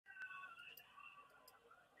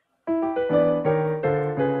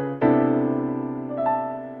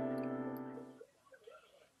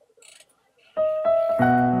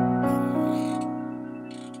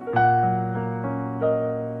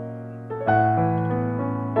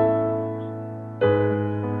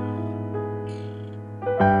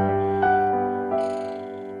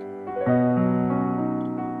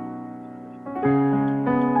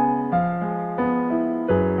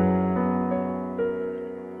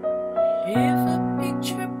If a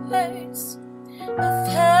picture plays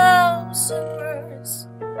 1,000 words,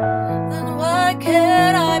 then why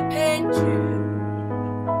can't I paint you?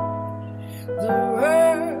 The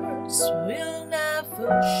words will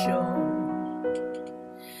never show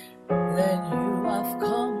that you have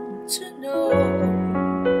come to know.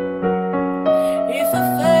 If a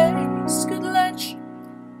face could launch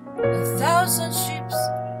 1,000 ships,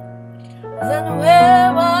 then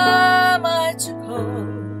where am I to go?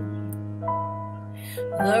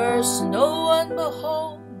 There's no one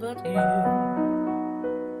home but you.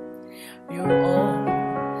 You're all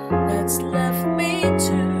that's left me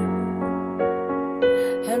to.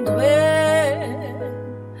 And when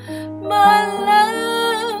my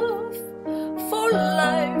love for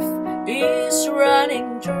life is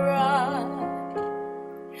running dry,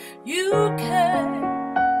 you can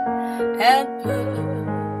and put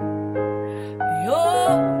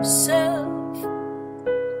yourself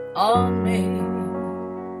on me.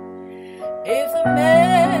 If a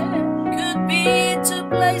man could be two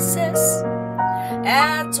places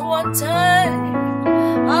at one time,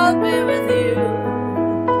 I'll be with you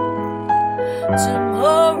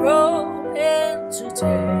tomorrow and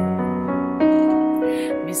today,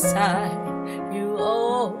 beside you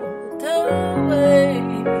all the way.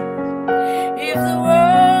 If the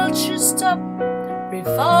world should stop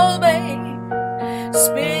revolving,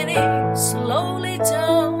 spinning slowly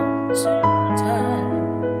down to time,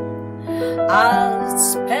 I'll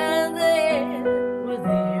spend it with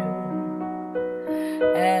you.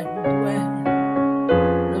 And when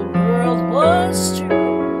the world was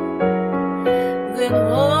true, then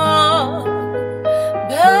one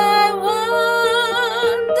by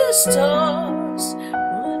one the stars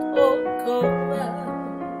would all go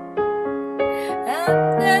out, and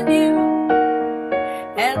then you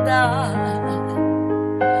and I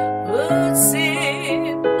would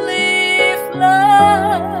simply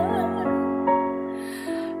fly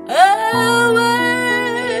away.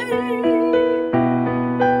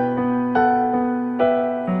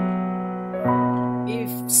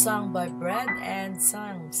 If sung by Brad and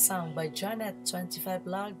sung by Janet25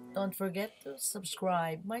 Blog, don't forget to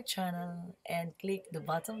subscribe my channel and click the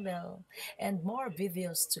button bell and more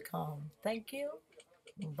videos to come. Thank you.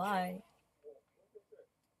 Bye.